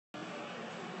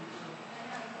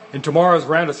In tomorrow's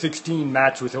round of 16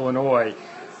 match with Illinois,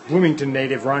 Bloomington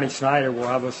native Ronnie Schneider will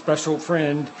have a special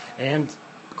friend and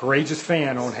courageous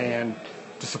fan on hand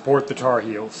to support the Tar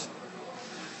Heels.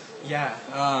 Yeah,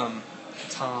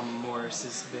 Tom Morris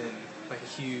has been like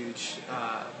a huge,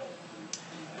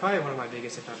 probably one of my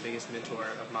biggest, if not biggest, mentor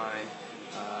of mine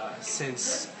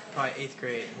since probably 8th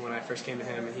grade when I first came to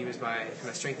him, and he was my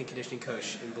strength and conditioning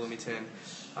coach in Bloomington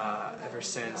ever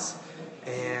since.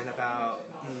 And about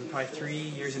probably 3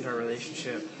 years into our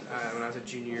relationship, when I was a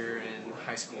junior in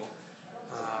high school,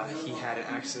 he had an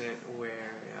accident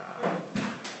where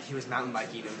he was mountain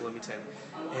biking in Bloomington,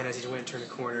 and as he went and turned a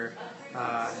corner,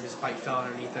 his bike fell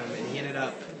underneath him, and he ended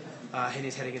up hitting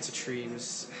his head against a tree. And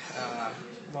was,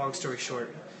 long story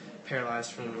short,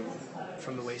 paralyzed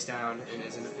from the waist down, and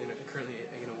is currently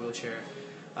in a wheelchair.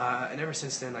 And ever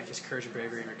since then, like, his courage and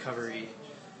bravery and recovery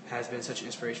has been such an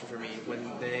inspiration for me.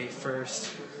 When they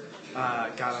first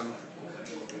got him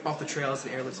off the trails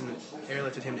and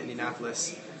airlifted him to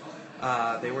Indianapolis,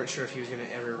 they weren't sure if he was going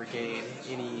to ever regain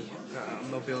any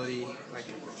mobility like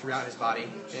throughout his body,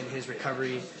 and his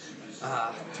recovery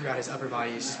throughout his upper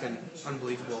body has just been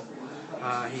unbelievable.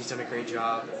 He's done a great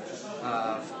job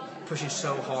pushing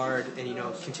so hard, and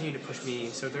continue to push me.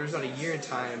 So there was about a year in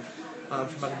time,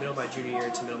 from about the middle of my junior year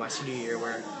to middle of my senior year,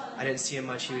 where I didn't see him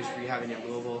much. He was rehabbing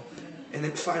in Louisville, and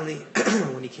then finally,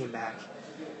 when he came back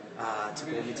to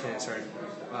Bloomington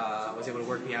and was able to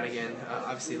work me out again.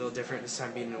 Obviously a little different this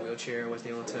time, being in a wheelchair. Wasn't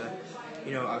able to,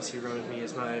 obviously run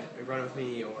with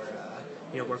me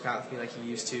or work out with me like he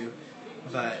used to.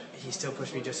 But he still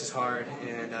pushed me just as hard,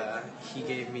 and he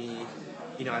gave me,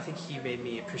 I think he made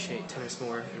me appreciate tennis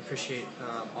more and appreciate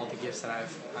all the gifts that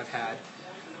I've had.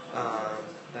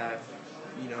 That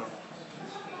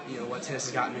what tennis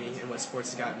has gotten me and what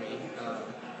sports has gotten me,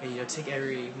 and take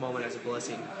every moment as a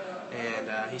blessing.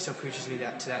 And he still preaches me to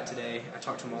that today. I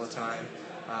talk to him all the time.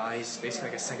 He's basically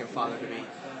like a second father to me.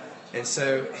 And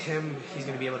so he's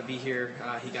going to be able to be here.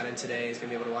 He got in today. He's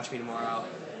going to be able to watch me tomorrow.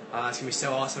 It's going to be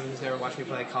so awesome. He's never watched me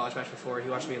play a college match before. He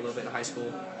watched me a little bit in high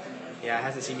school. Yeah,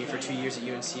 hasn't seen me for 2 years at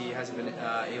UNC. Hasn't been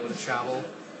able to travel.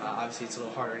 Obviously, it's a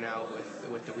little harder now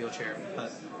with the wheelchair.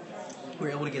 But we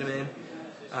were able to get him in.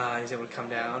 He was able to come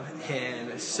down.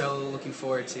 And so looking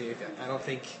forward to, I don't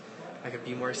think I could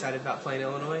be more excited about playing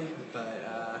Illinois. But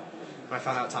when I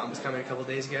found out Tom was coming a couple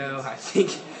days ago, I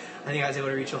think I was able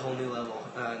to reach a whole new level.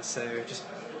 And so just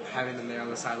having them there on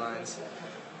the sidelines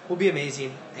will be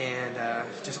amazing, and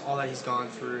just all that he's gone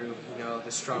through,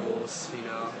 the struggles,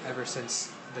 ever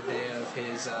since the day of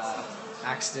his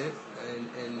accident,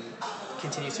 and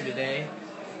continues to today,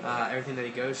 everything that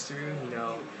he goes through,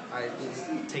 I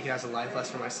take it as a life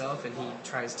lesson for myself, and he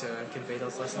tries to convey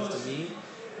those lessons to me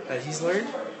that he's learned,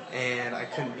 and I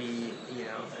couldn't be,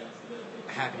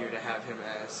 happier to have him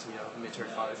as, mentor,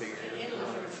 father figure,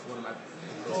 one of my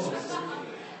closest friends.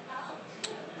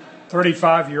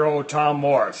 35-year-old Tom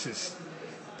Morris is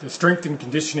the strength and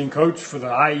conditioning coach for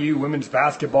the IU women's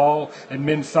basketball and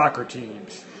men's soccer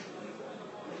teams.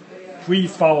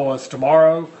 Please follow us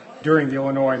tomorrow during the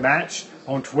Illinois match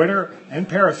on Twitter and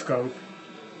Periscope,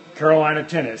 Carolina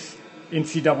Tennis,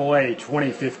 NCAA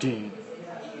 2015.